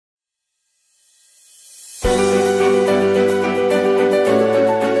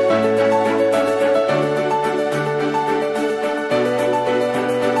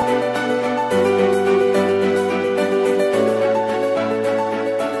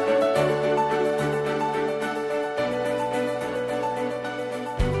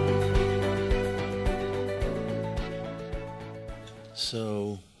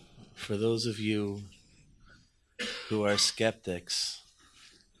for those of you who are skeptics,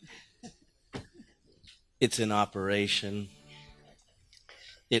 it's in operation.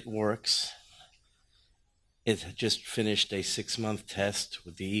 It works. It just finished a 6-month test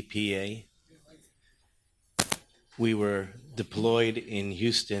with the EPA. We were deployed in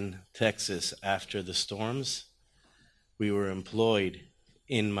Houston, Texas after the storms. We were employed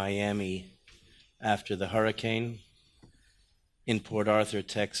in Miami after the hurricane. In Port Arthur,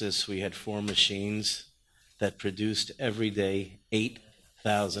 Texas, we had 4 machines that produced every day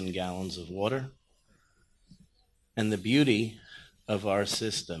 8,000 gallons of water. And the beauty of our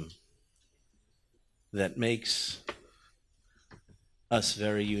system that makes us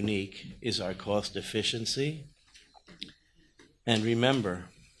very unique is our cost efficiency. And remember,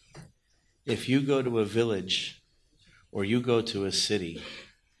 if you go to a village or you go to a city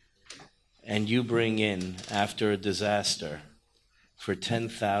and you bring in, after a disaster, for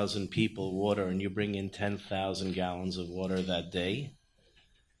 10,000 people water, and you bring in 10,000 gallons of water that day,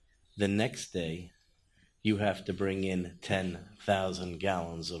 the next day you have to bring in 10,000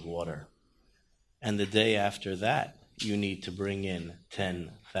 gallons of water. And the day after that, you need to bring in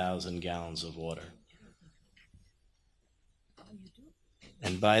 10,000 gallons of water.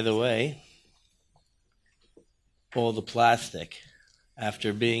 And by the way, all the plastic,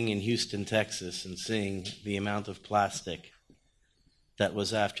 after being in Houston, Texas, and seeing the amount of plastic that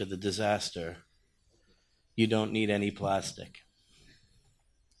was after the disaster, you don't need any plastic.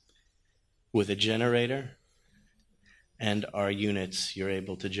 With a generator and our units, you're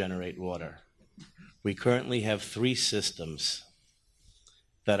able to generate water. We currently have 3 systems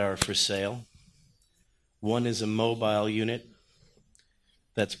that are for sale. One is a mobile unit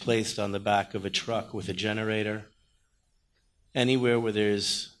that's placed on the back of a truck with a generator. Anywhere where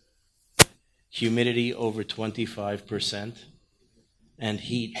there's humidity over 25% and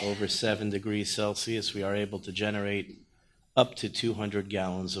heat over 7 degrees Celsius, we are able to generate up to 200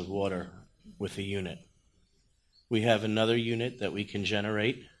 gallons of water with a unit. We have another unit that we can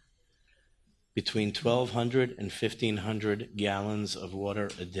generate between 1,200 and 1,500 gallons of water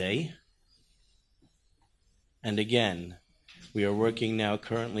a day. And again, we are working now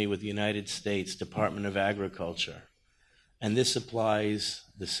currently with the United States Department of Agriculture, and this applies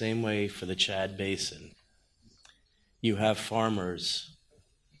the same way for the Chad Basin. You have farmers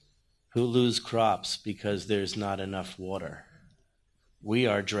who lose crops because there's not enough water. We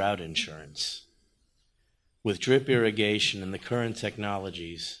are drought insurance. With drip irrigation and the current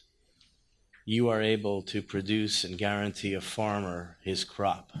technologies, you are able to produce and guarantee a farmer his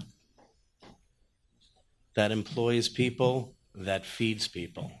crop. That employs people, that feeds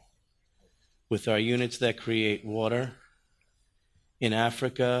people. With our units that create water, in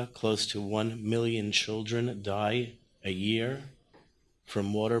Africa, close to 1 million children die a year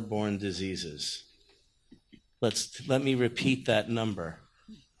from waterborne diseases. Let me repeat that number.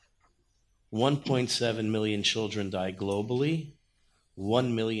 1.7 million children die globally.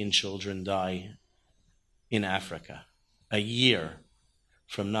 1 million children die in Africa a year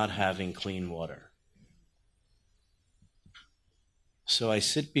from not having clean water. So I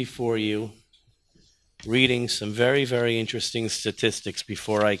sit before you reading some very, very interesting statistics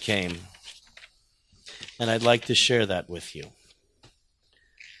before I came, and I'd like to share that with you.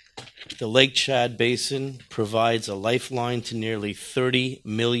 The Lake Chad Basin provides a lifeline to nearly 30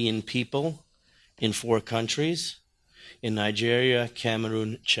 million people in 4 countries, in Nigeria,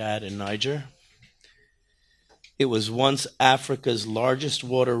 Cameroon, Chad, and Niger. It was once Africa's largest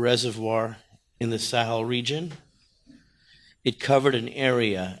water reservoir in the Sahel region. It covered an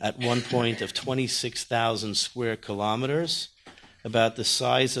area at one point of 26,000 square kilometers, about the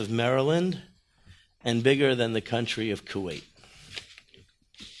size of Maryland, and bigger than the country of Kuwait.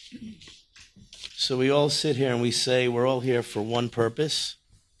 So we all sit here and we say we're all here for one purpose.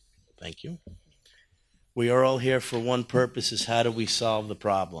 Thank you. We are all here for one purpose, is how do we solve the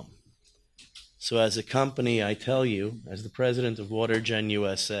problem? So as a company, I tell you, as the president of WaterGen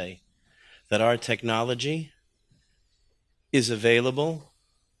USA, that our technology is available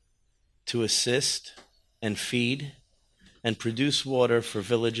to assist and feed and produce water for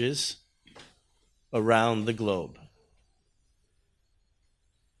villages around the globe.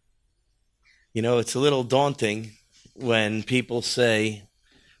 You know, it's a little daunting when people say,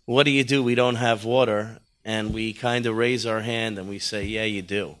 what do you do? We don't have water. And we kind of raise our hand and we say, yeah, you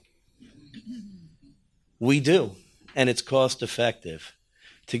do. We do. And it's cost effective.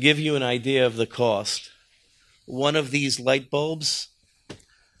 To give you an idea of the cost, one of these light bulbs,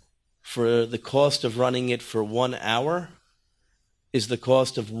 for the cost of running it for 1 hour, is the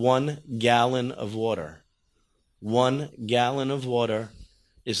cost of 1 gallon of water. 1 gallon of water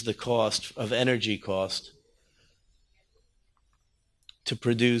is the cost of energy cost to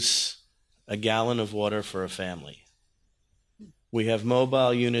produce a gallon of water for a family. We have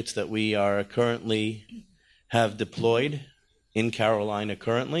mobile units that we are currently have deployed in Carolina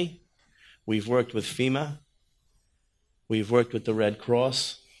currently. We've worked with FEMA. We've worked with the Red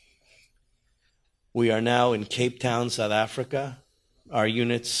Cross. We are now in Cape Town, South Africa. Our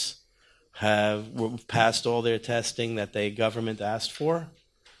units have passed all their testing that the government asked for.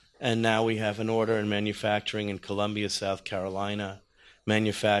 And now we have an order in manufacturing in Columbia, South Carolina,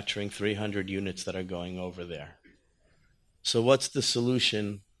 manufacturing 300 units that are going over there. So what's the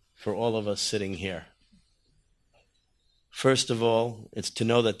solution for all of us sitting here? First of all, it's to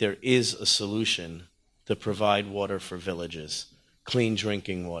know that there is a solution to provide water for villages, clean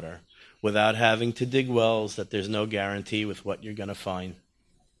drinking water, without having to dig wells that there's no guarantee with what you're going to find.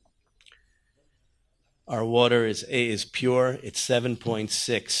 Our water is pure. It's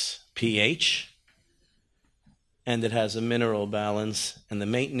 7.6 pH, and it has a mineral balance, and the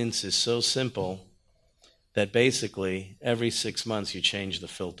maintenance is so simple that basically every 6 months you change the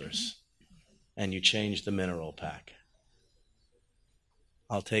filters and you change the mineral pack.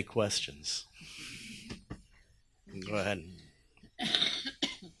 I'll take questions. Go ahead.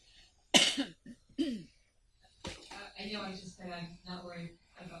 I know I just said I'm not worried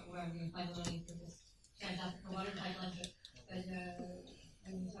about where I'm going to find the money for this fantastic water pipeline, but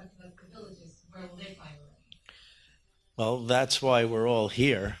when you talked about the villages, where will they find the money? Well, that's why we're all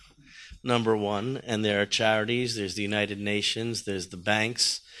here, number one, and there are charities, there's the United Nations, there's the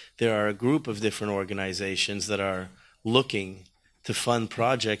banks, there are a group of different organizations that are looking to fund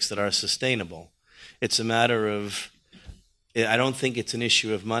projects that are sustainable. It's a matter of, I don't think it's an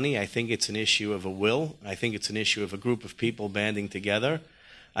issue of money. I think it's an issue of a will. I think it's an issue of a group of people banding together.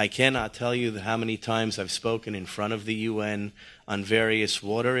 I cannot tell you how many times I've spoken in front of the UN on various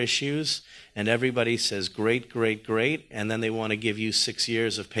water issues, and everybody says, great, great, great, and then they want to give you 6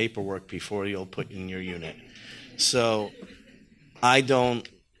 years of paperwork before you'll put in your unit. So I don't,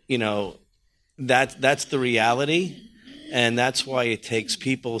 that's the reality. And that's why it takes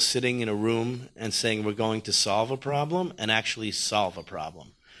people sitting in a room and saying we're going to solve a problem and actually solve a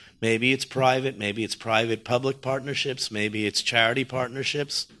problem. Maybe it's private-public partnerships, maybe it's charity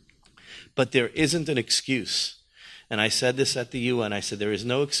partnerships, but there isn't an excuse. And I said this at the UN, I said there is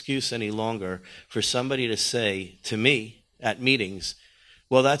no excuse any longer for somebody to say to me at meetings,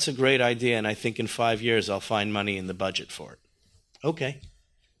 well, that's a great idea, and I think in 5 years I'll find money in the budget for it. Okay,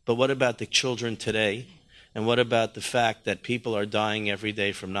 but what about the children today? And what about the fact that people are dying every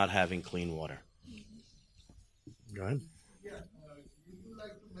day from not having clean water? Go ahead. Yeah, would you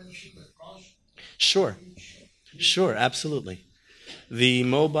like to mention the cost? Sure, absolutely. The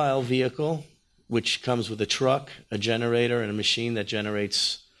mobile vehicle, which comes with a truck, a generator, and a machine that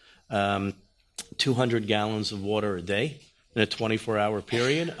generates 200 gallons of water a day in a 24-hour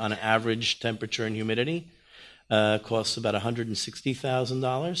period on an average temperature and humidity, costs about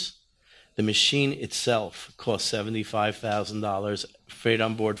 $160,000. The machine itself costs $75,000 freight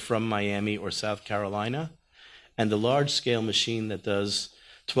on board from Miami or South Carolina. And the large-scale machine that does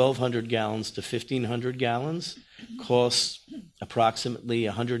 1,200 gallons to 1,500 gallons costs approximately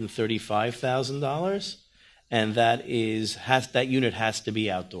 $135,000. And that unit has to be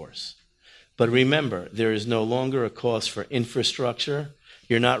outdoors. But remember, there is no longer a cost for infrastructure.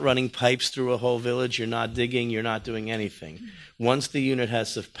 You're not running pipes through a whole village. You're not digging. You're not doing anything. Once the unit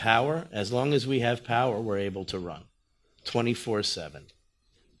has the power, as long as we have power, we're able to run 24/7.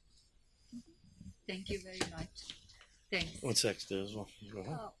 Thank you very much. Thanks. What's next? As well. Go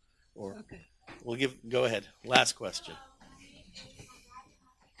ahead. Or Okay. go ahead. Last question.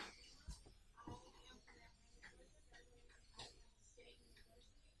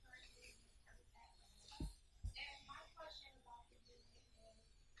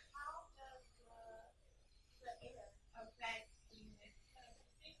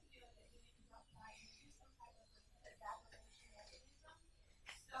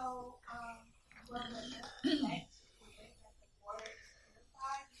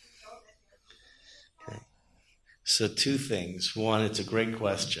 So two things. One, it's a great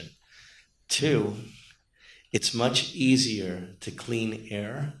question. Two, it's much easier to clean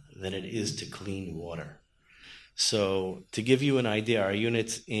air than it is to clean water. So to give you an idea, our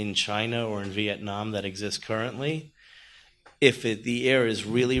units in China or in Vietnam that exist currently, if the air is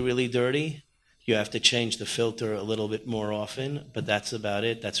really, really dirty, you have to change the filter a little bit more often, but that's about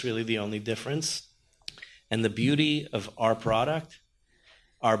it. That's really the only difference. And the beauty of our product,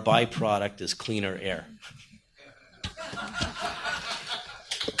 our byproduct is cleaner air.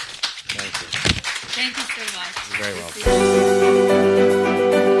 Thank you so much. You're very welcome.